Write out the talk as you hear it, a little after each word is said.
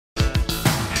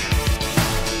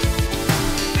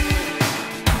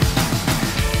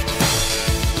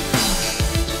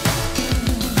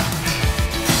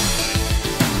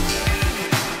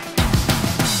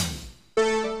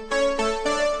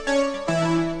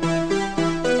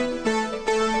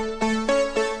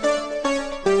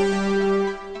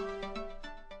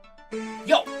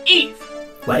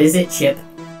What is it, Chip?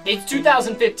 It's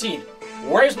 2015.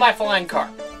 Where's my flying car?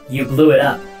 You blew it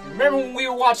up. Remember when we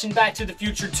were watching Back to the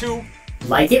Future 2?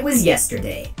 Like it was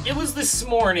yesterday. It was this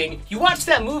morning. You watched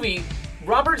that movie.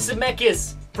 Robert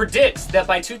Zemeckis predicts that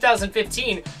by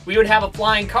 2015, we would have a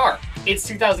flying car. It's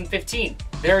 2015.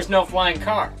 There's no flying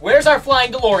car. Where's our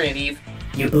flying DeLorean, Eve?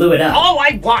 You blew it up. All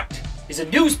I want is a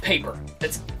newspaper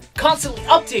that's constantly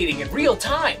updating in real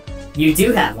time. You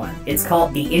do have one. It's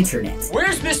called the Internet.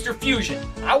 Where's Mr. Fusion?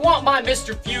 I want my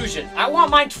Mr. Fusion. I want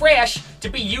my trash to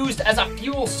be used as a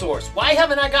fuel source. Why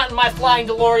haven't I gotten my flying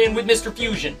DeLorean with Mr.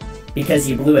 Fusion? Because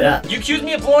you blew it up. You accuse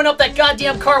me of blowing up that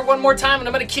goddamn car one more time and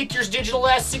I'm gonna kick your digital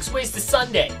ass 6 ways to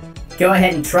Sunday. Go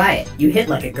ahead and try it. You hit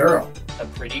like a girl. A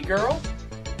pretty girl?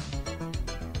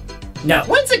 No.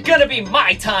 When's it gonna be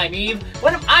my time, Eve?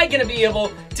 When am I gonna be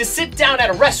able to sit down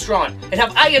at a restaurant and have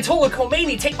Ayatollah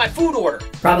Khomeini take my food order?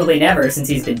 Probably never, since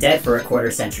he's been dead for a quarter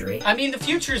century. I mean, the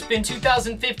future's been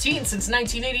 2015 since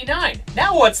 1989.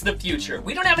 Now what's the future?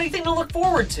 We don't have anything to look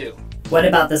forward to. What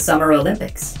about the Summer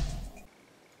Olympics?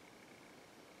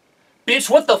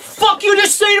 Bitch, what the fuck you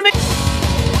just say to me?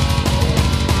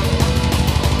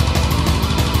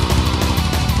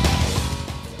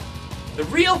 The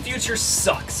real future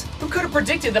sucks. Who could have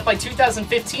predicted that by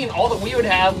 2015 all that we would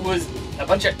have was a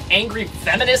bunch of angry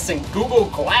feminists and Google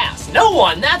Glass? No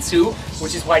one, that's who.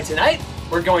 Which is why tonight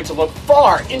we're going to look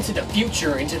far into the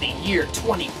future, into the year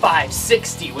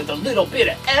 2560 with a little bit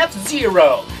of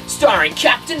F-Zero, starring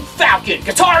Captain Falcon.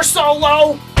 Guitar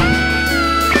solo!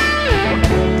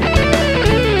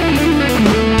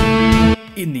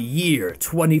 In the year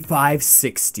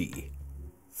 2560,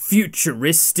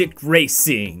 futuristic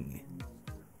racing.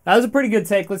 That was a pretty good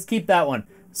take, let's keep that one.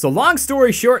 So long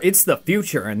story short, it's the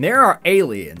future, and there are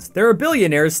aliens. There are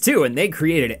billionaires too, and they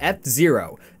created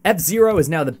F-Zero. F-Zero is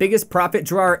now the biggest profit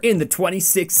drawer in the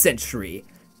 26th century.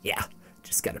 Yeah,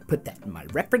 just gotta put that in my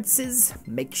references,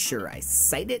 make sure I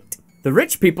cite it. The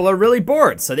rich people are really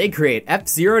bored, so they create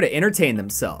F-Zero to entertain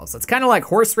themselves. It's kind of like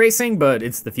horse racing, but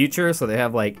it's the future, so they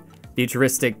have like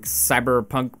futuristic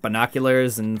cyberpunk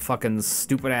binoculars and fucking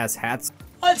stupid ass hats.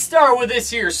 Let's start with this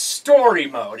here story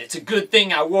mode. It's a good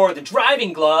thing I wore the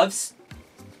driving gloves.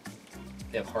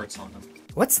 They have hearts on them.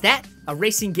 What's that? A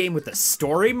racing game with a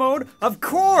story mode? Of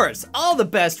course! All the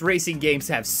best racing games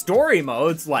have story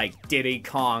modes like Diddy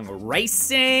Kong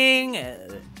Racing,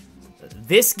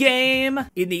 this game.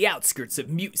 In the outskirts of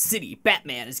Mute City,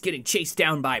 Batman is getting chased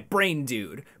down by Brain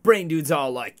Dude. Brain Dude's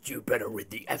all like, you better win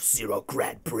the F-Zero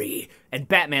Grand Prix. And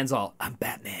Batman's all, I'm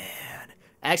Batman.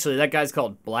 Actually, that guy's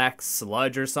called Black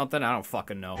Sludge or something. I don't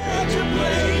fucking know.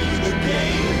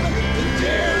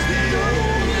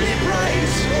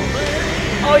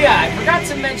 Oh yeah, I forgot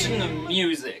to mention the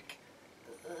music.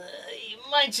 You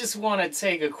might just want to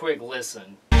take a quick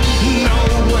listen.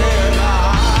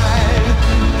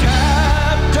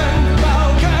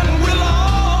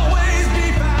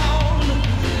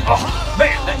 Oh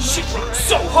man, that shit rocks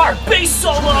so hard! Bass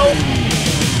solo!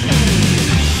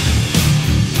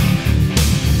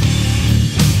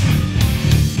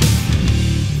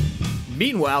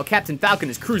 Meanwhile, Captain Falcon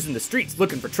is cruising the streets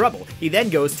looking for trouble. He then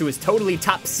goes to his totally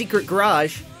top secret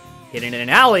garage, hidden in an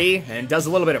alley, and does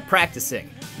a little bit of practicing.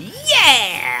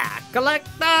 Yeah! Collect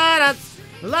the nuts,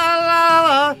 la la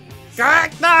la,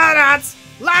 collect the nuts,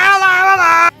 la la la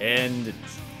la. And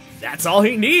that's all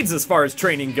he needs as far as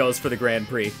training goes for the Grand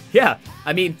Prix. Yeah,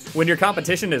 I mean, when your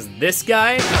competition is this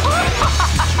guy,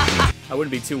 I wouldn't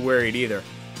be too worried either.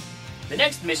 The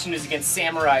next mission is against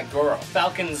Samurai Goro,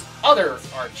 Falcon's other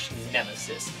arch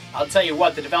nemesis. I'll tell you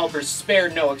what, the developers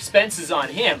spared no expenses on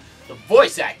him. The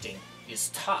voice acting is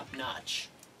top-notch.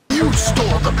 You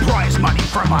stole the prize money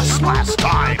from us last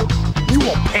time. You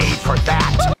will pay for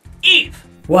that. Eve!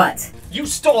 What? You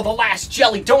stole the last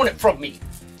jelly donut from me.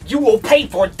 You will pay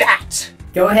for that.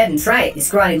 Go ahead and try it, you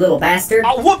scrawny little bastard.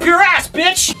 I'll whoop your ass,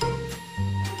 bitch!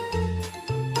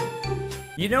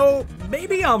 You know,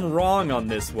 maybe I'm wrong on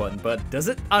this one, but does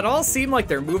it at all seem like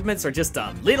their movements are just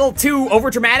a little too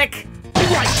overdramatic?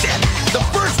 Right then, the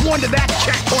first one to that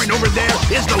checkpoint over there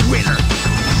is the winner.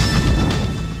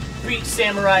 Beat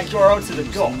Samurai Goro to the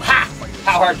goal. Ha!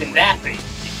 How hard can that be?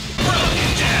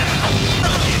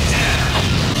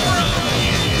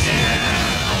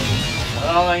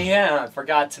 Oh yeah, I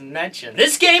forgot to mention,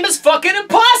 this game is fucking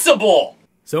impossible!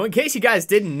 So in case you guys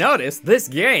didn't notice, this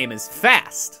game is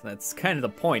fast. That's kind of the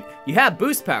point. You have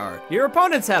boost power. Your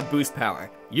opponents have boost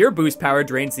power. Your boost power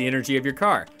drains the energy of your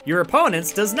car. Your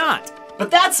opponent's does not.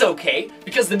 But that's okay,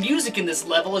 because the music in this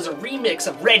level is a remix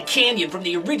of Red Canyon from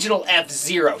the original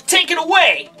F-Zero. Take it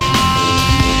away!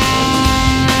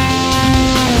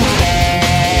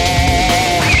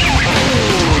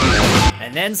 And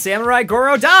And then Samurai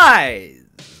Goro dies.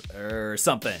 Or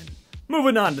something.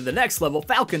 Moving on to the next level,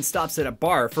 Falcon stops at a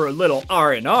bar for a little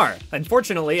R&R.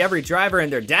 Unfortunately, every driver and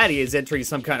their daddy is entering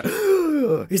some kind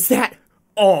of... Is that...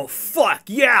 Oh, fuck,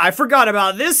 yeah, I forgot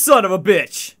about this son of a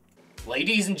bitch!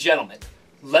 Ladies and gentlemen,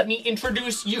 let me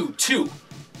introduce you to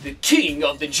the king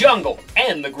of the jungle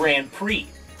and the Grand Prix,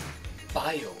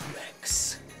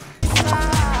 Biorex.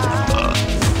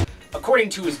 According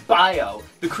to his bio,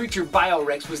 the creature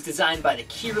Biorex was designed by the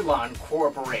Kirlon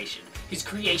Corporation. His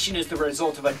creation is the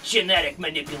result of a genetic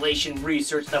manipulation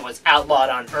research that was outlawed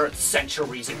on Earth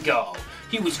centuries ago.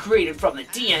 He was created from the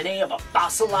DNA of a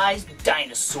fossilized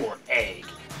dinosaur egg.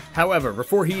 However,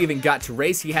 before he even got to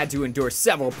race, he had to endure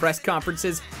several press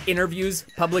conferences, interviews,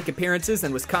 public appearances,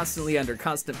 and was constantly under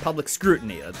constant public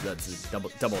scrutiny. That's a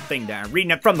double thing there. I'm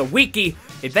reading it from the wiki.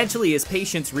 Eventually, his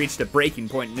patience reached a breaking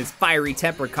point, and his fiery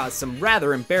temper caused some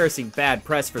rather embarrassing bad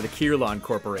press for the Kirlon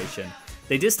Corporation.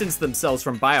 They distanced themselves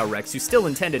from Biorex, who still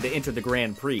intended to enter the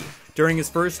Grand Prix. During his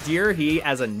first year, he,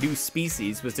 as a new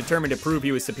species, was determined to prove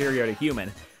he was superior to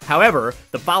human. However,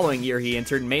 the following year he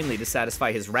entered mainly to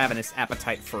satisfy his ravenous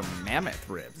appetite for mammoth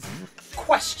ribs.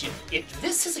 Question: if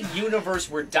this is a universe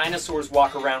where dinosaurs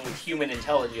walk around with human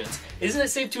intelligence, isn't it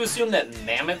safe to assume that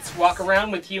mammoths walk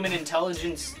around with human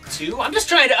intelligence too? I'm just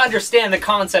trying to understand the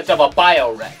concept of a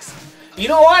Biorex. You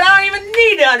know what? I don't even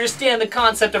need to understand the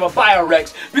concept of a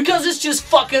Biorex because it's just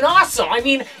fucking awesome. I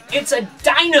mean, it's a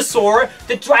dinosaur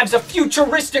that drives a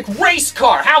futuristic race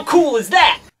car. How cool is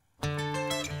that?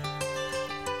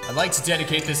 I'd like to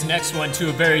dedicate this next one to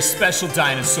a very special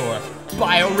dinosaur.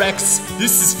 Biorex,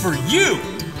 this is for you!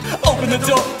 Open the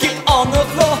door, get on the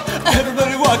floor,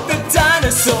 everybody walk the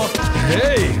dinosaur!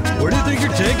 Hey, where do you think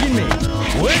you're taking me?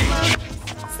 Wait!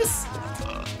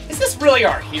 Is this really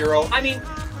our hero? I mean,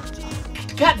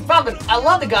 Captain Falcon, I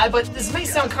love the guy, but this may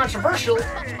sound controversial.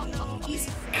 He's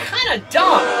kinda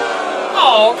dumb.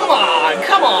 Oh,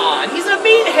 come on, he's a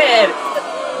meathead!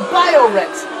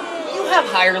 Biorex, you have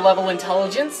higher level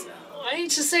intelligence. I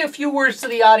need to say a few words to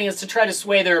the audience to try to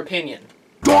sway their opinion.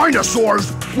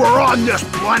 Dinosaurs were on this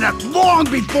planet long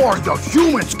before the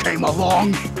humans came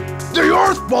along. The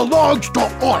Earth belongs to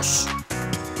us.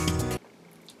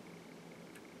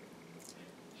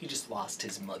 He just lost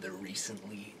his mother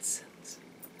recently. It's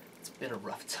been a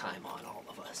rough time on all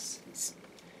of us.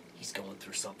 He's going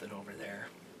through something over there.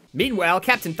 Meanwhile,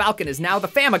 Captain Falcon is now the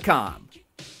Famicom.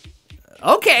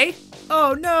 Okay.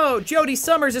 Oh no, Jodie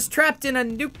Summers is trapped in a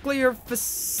nuclear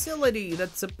facility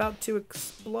that's about to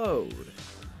explode.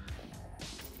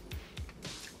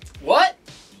 What?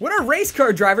 What are race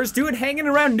car drivers doing hanging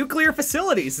around nuclear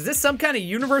facilities? Is this some kind of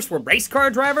universe where race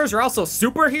car drivers are also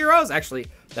superheroes? Actually,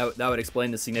 that would explain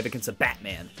the significance of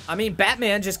Batman. I mean,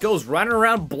 Batman just goes running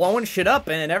around blowing shit up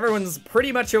and everyone's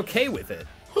pretty much okay with it.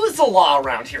 Who's the law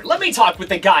around here? Let me talk with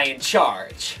the guy in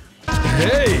charge.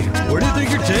 Hey, where do you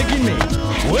think you're taking me?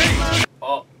 Wait!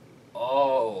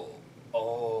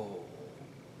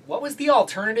 What was the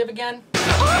alternative again?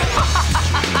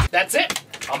 That's it!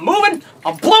 I'm moving!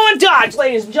 I'm blowing dodge,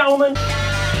 ladies and gentlemen!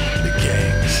 The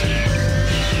gangs.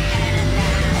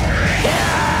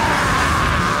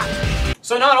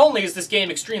 So not only is this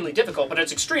game extremely difficult, but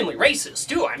it's extremely racist,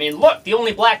 too. I mean, look, the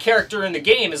only black character in the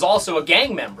game is also a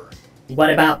gang member. What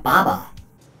about Baba?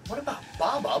 What about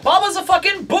Baba? Baba's a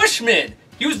fucking bushman!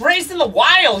 He was raised in the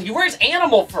wild! He wears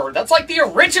animal fur! That's like the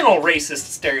original racist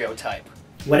stereotype.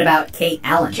 What about Kate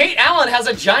Allen? Kate Allen has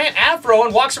a giant afro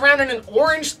and walks around in an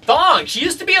orange thong. She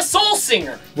used to be a soul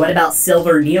singer. What about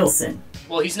Silver Nielsen?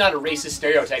 Well, he's not a racist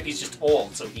stereotype. He's just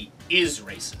old, so he is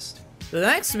racist. The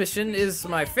next mission is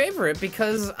my favorite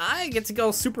because I get to go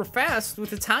super fast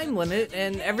with a time limit,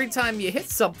 and every time you hit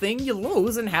something, you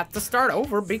lose and have to start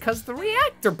over because the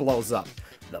reactor blows up.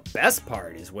 The best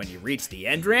part is when you reach the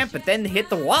end ramp, but then hit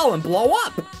the wall and blow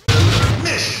up.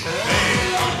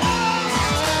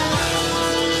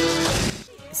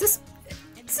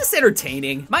 Is this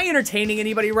entertaining? Am I entertaining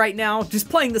anybody right now? Just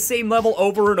playing the same level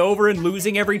over and over and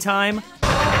losing every time?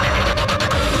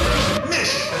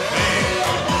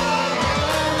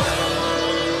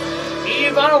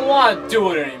 Eve, I don't want to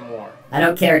do it anymore. I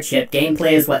don't care, Chip.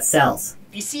 Gameplay is what sells.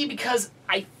 You see, because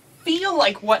I feel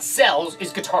like what sells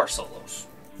is guitar solos.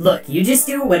 Look, you just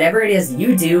do whatever it is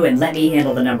you do and let me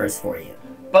handle the numbers for you.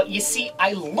 But you see,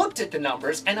 I looked at the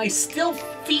numbers and I still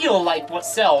feel like what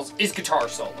sells is guitar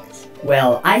solos.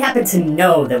 Well, I happen to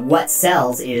know that what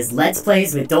sells is Let's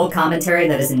Plays with dull commentary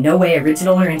that is in no way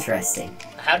original or interesting.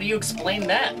 How do you explain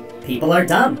that? People are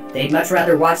dumb. They'd much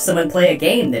rather watch someone play a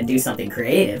game than do something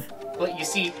creative. But you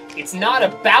see, it's not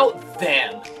about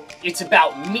them. It's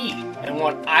about me, and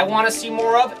what I want to see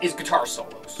more of is guitar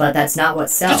solos. But that's not what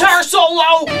sells. Guitar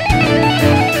solo!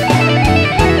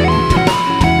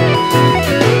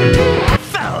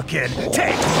 Falcon,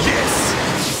 take this!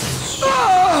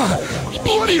 Ah!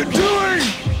 What are you doing?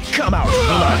 Come out,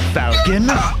 Blood Falcon!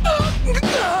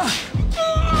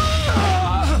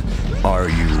 Are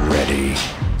you ready?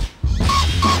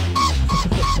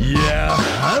 Yeah,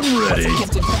 I'm ready.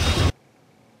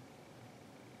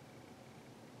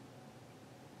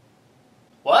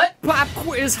 What? Pop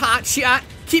quiz, hotshot.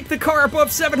 Keep the car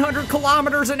above 700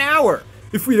 kilometers an hour.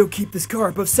 If we don't keep this car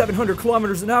above 700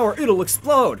 kilometers an hour, it'll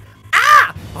explode.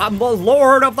 Ah! I'm the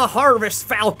Lord of the Harvest,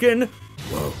 Falcon.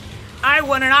 Whoa. I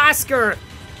won an Oscar.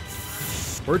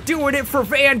 We're doing it for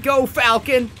Van Gogh,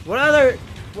 Falcon. What other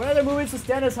movies was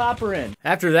Dennis Hopper in?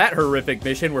 After that horrific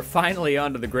mission, we're finally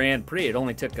onto the Grand Prix. It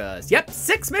only took us,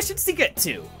 6 missions to get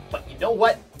to. But you know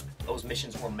what? Those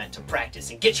missions were meant to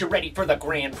practice and get you ready for the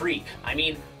Grand Prix. I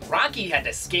mean, Rocky had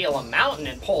to scale a mountain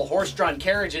and pull horse-drawn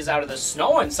carriages out of the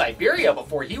snow in Siberia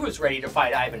before he was ready to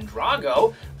fight Ivan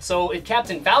Drago. So if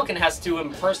Captain Falcon has to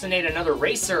impersonate another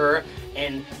racer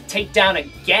and take down a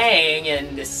gang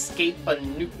and escape a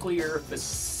nuclear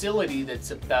facility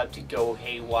that's about to go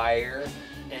haywire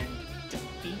and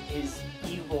defeat his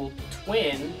evil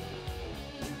twin,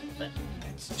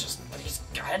 that's just what he's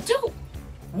gotta do.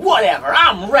 Whatever,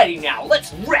 I'm ready now.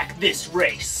 Let's wreck this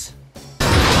race.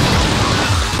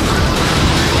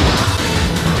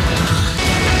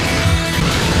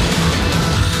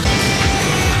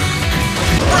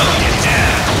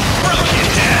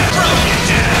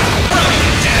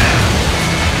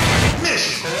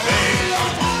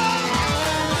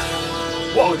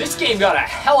 Whoa, this game got a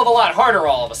hell of a lot harder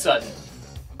all of a sudden.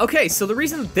 Okay, so the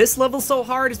reason this level's so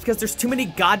hard is because there's too many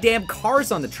goddamn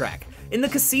cars on the track. In the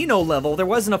casino level, there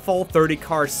wasn't a full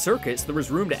 30-car circuit, so there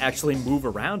was room to actually move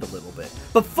around a little bit.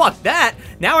 But fuck that!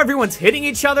 Now everyone's hitting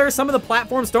each other, some of the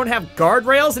platforms don't have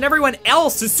guardrails, and everyone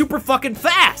else is super fucking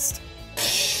fast!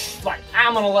 Like,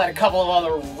 I'm gonna let a couple of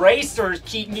other racers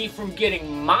keep me from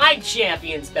getting my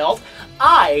champion's belt.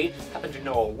 I happen to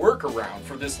know a workaround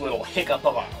for this little hiccup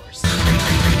of ours.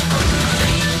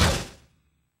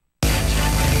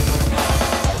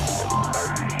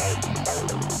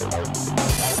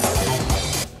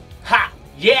 Ha!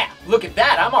 Yeah, look at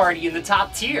that, I'm already in the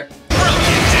top tier.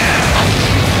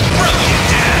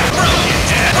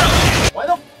 Why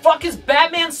the fuck is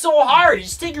Batman so hard? You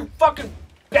just take your fucking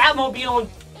Batmobile and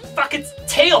fuck its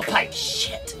tailpipe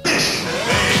shit.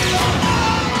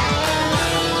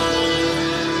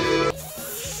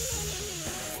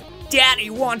 Daddy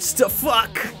wants to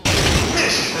fuck.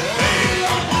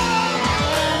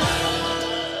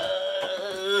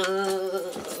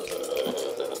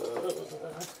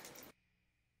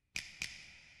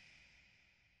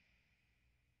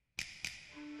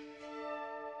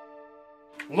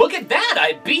 Look at that,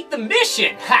 I beat the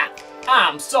mission. Ha!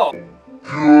 I'm so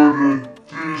good at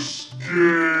this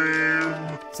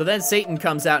game. So then Satan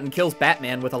comes out and kills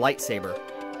Batman with a lightsaber.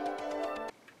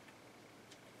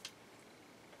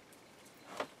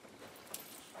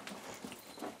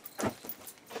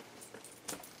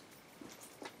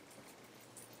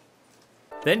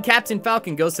 Then Captain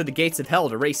Falcon goes to the gates of hell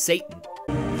to race Satan.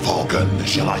 Falcon,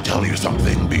 shall I tell you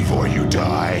something before you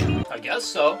die? I guess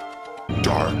so.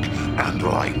 Dark and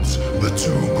light, the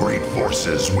two great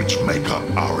forces which make up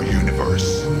our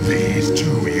universe. These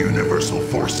two universal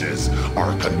forces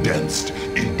are condensed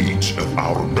in each of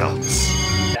our belts.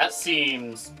 That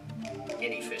seems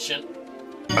inefficient.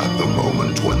 At the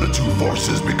moment when the two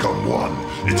forces become one,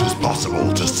 it is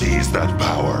possible to seize that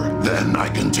power. Then I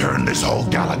can turn this whole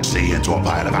galaxy into a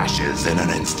pile of ashes in an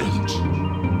instant.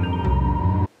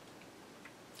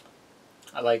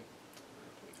 I like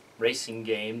racing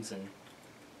games and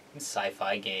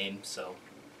sci-fi games, so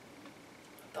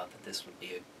I thought that this would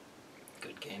be a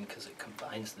good game because it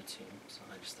combines the two. So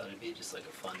I just thought it'd be just like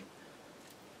a fun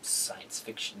science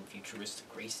fiction futuristic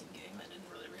racing game. I didn't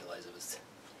really realize it was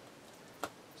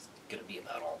gonna be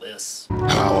about all this.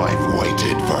 How I've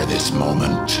waited for this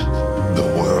moment. The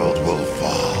world will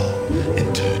fall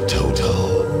into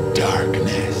total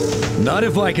darkness. Not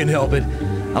if I can help it.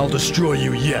 I'll destroy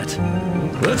you yet.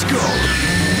 Let's go!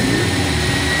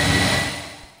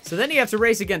 So then you have to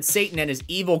race against Satan and his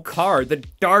evil car, the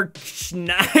Dark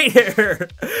Schneider.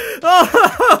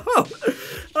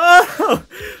 Oh,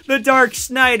 the Dark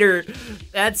Schneider.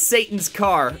 That's Satan's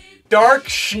car. Dark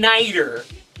Schneider.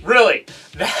 Really?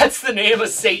 That's the name of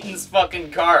Satan's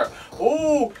fucking car.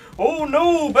 Oh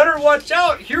no, better watch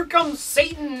out. Here comes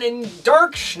Satan and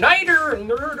Dark Schneider, and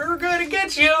they're gonna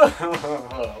get you.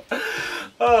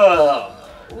 Oh,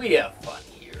 we have fun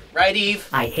here, right? Right, Eve?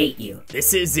 I hate you.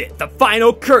 This is it, the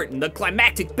final curtain, the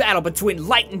climactic battle between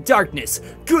light and darkness,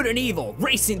 good and evil,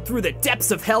 racing through the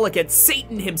depths of hell against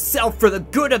Satan himself for the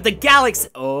good of the galaxy.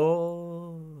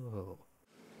 Oh.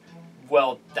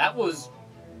 Well, that was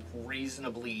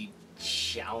reasonably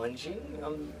challenging.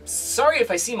 I'm sorry if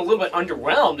I seem a little bit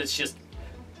underwhelmed. It's just,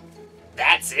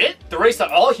 that's it? The race that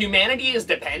all humanity is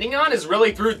depending on is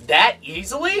really through that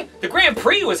easily? The Grand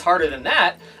Prix was harder than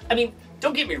that. I mean,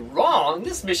 don't get me wrong,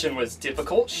 this mission was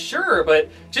difficult, sure, but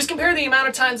just compare the amount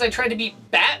of times I tried to beat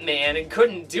Batman and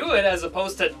couldn't do it as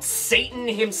opposed to Satan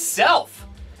himself.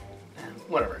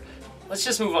 Whatever. Let's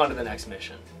just move on to the next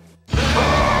mission. It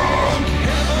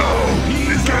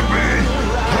can't be!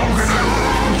 How can I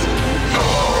lose?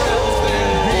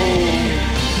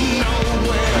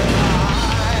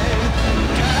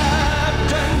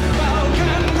 Captain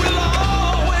Falcon will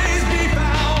always be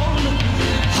found,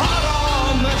 hot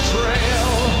on the trail,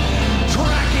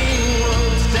 tracking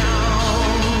roads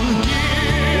down.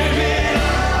 Give it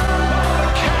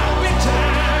up, Captain!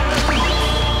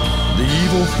 The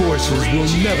evil forces will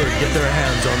never get their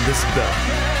hands on this belt.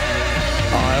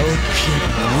 I'll keep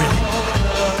winning.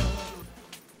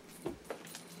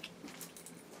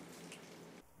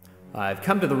 I've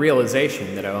come to the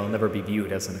realization that I will never be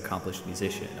viewed as an accomplished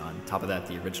musician. On top of that,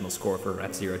 the original score for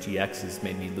F-Zero GX has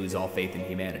made me lose all faith in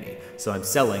humanity, so I'm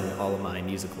selling all of my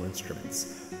musical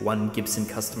instruments. One Gibson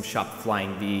Custom Shop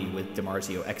Flying V with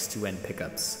DiMarzio X2N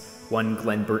pickups, one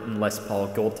Glenn Burton Les Paul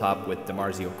Goldtop with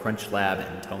DiMarzio Crunch Lab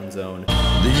and Tone Zone.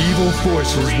 The evil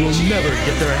forces will never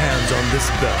get their hands on this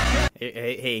belt.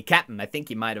 Hey, Captain, I think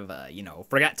you might have,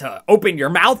 forgot to open your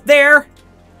mouth there?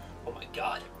 Oh my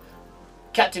god.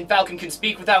 Captain Falcon can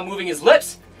speak without moving his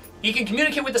lips. He can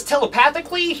communicate with us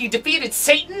telepathically. He defeated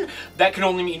Satan. That can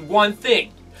only mean one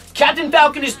thing. Captain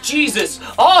Falcon is Jesus.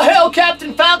 All hail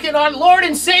Captain Falcon, our Lord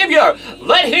and Savior.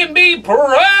 Let him be praised.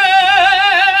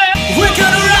 We're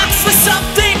gonna rock for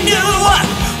something new.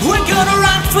 We're gonna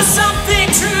rock for something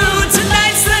true.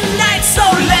 Tonight's the night, so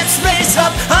let's raise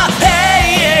up our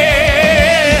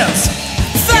hands.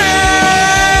 Falcon,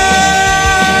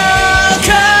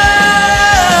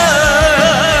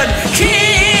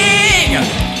 King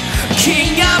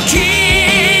of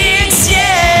Kings,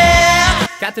 yeah.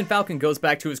 Captain Falcon goes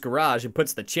back to his garage and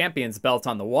puts the champion's belt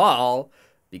on the wall,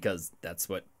 because that's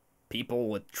what people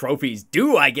with trophies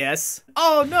do, I guess.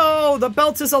 Oh no, the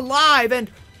belt is alive and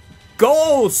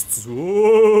ghosts!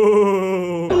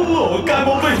 Whoa. Look, I'm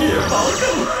over here,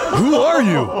 Falcon. Who are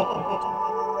you?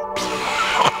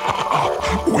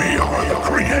 We are the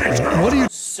creators! What are you?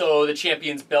 So the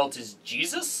champion's belt is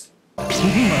Jesus?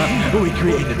 We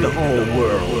created the whole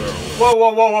world.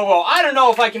 Whoa. I don't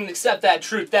know if I can accept that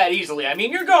truth that easily. I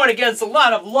mean, you're going against a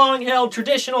lot of long-held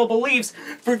traditional beliefs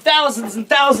for thousands and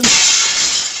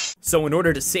thousands. So in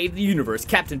order to save the universe,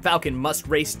 Captain Falcon must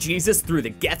race Jesus through the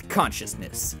Geth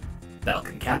consciousness.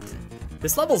 Falcon Captain.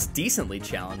 This level's decently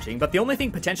challenging, but the only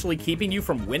thing potentially keeping you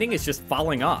from winning is just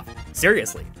falling off.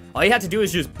 Seriously. All you have to do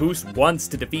is just boost once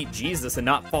to defeat Jesus and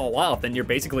not fall off, and you're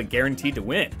basically guaranteed to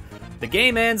win. The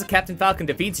game ends, Captain Falcon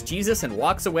defeats Jesus and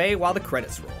walks away while the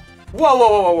credits roll.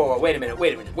 Whoa, wait a minute.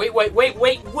 Wait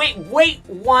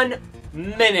 1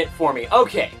 minute for me.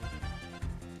 Okay.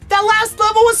 That last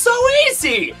level was so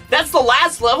easy! That's the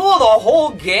last level of the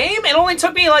whole game? It only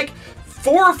took me like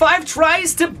 4 or 5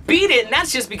 tries to beat it, and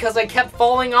that's just because I kept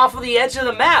falling off of the edge of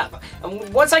the map.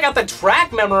 And once I got the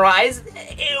track memorized,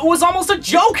 it was almost a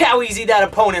joke how easy that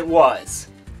opponent was.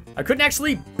 I couldn't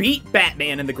actually beat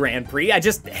Batman in the Grand Prix, I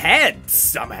just had,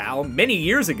 somehow, many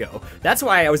years ago. That's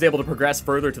why I was able to progress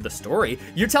further to the story.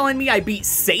 You're telling me I beat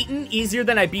Satan easier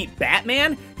than I beat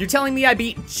Batman? You're telling me I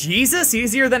beat Jesus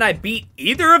easier than I beat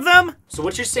either of them? So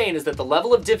what you're saying is that the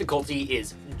level of difficulty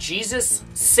is Jesus,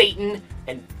 Satan,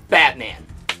 and Batman.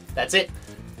 That's it.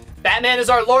 Batman is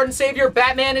our Lord and Savior.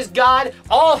 Batman is God.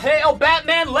 All hail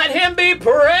Batman. Let him be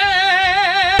praised.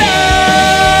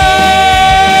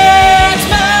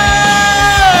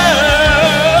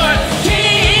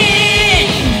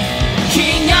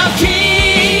 King of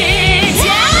Kings,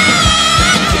 yeah!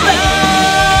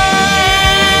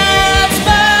 Let's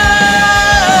burn.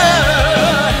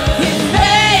 It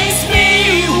makes me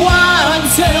want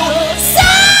to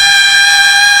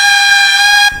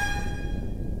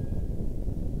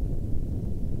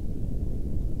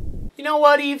You know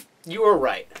what, Eve? You were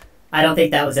right. I don't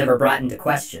think that was ever brought into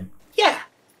question. Yeah,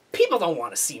 people don't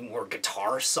want to see more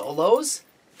guitar solos.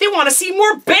 They want to see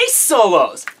more bass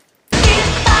solos.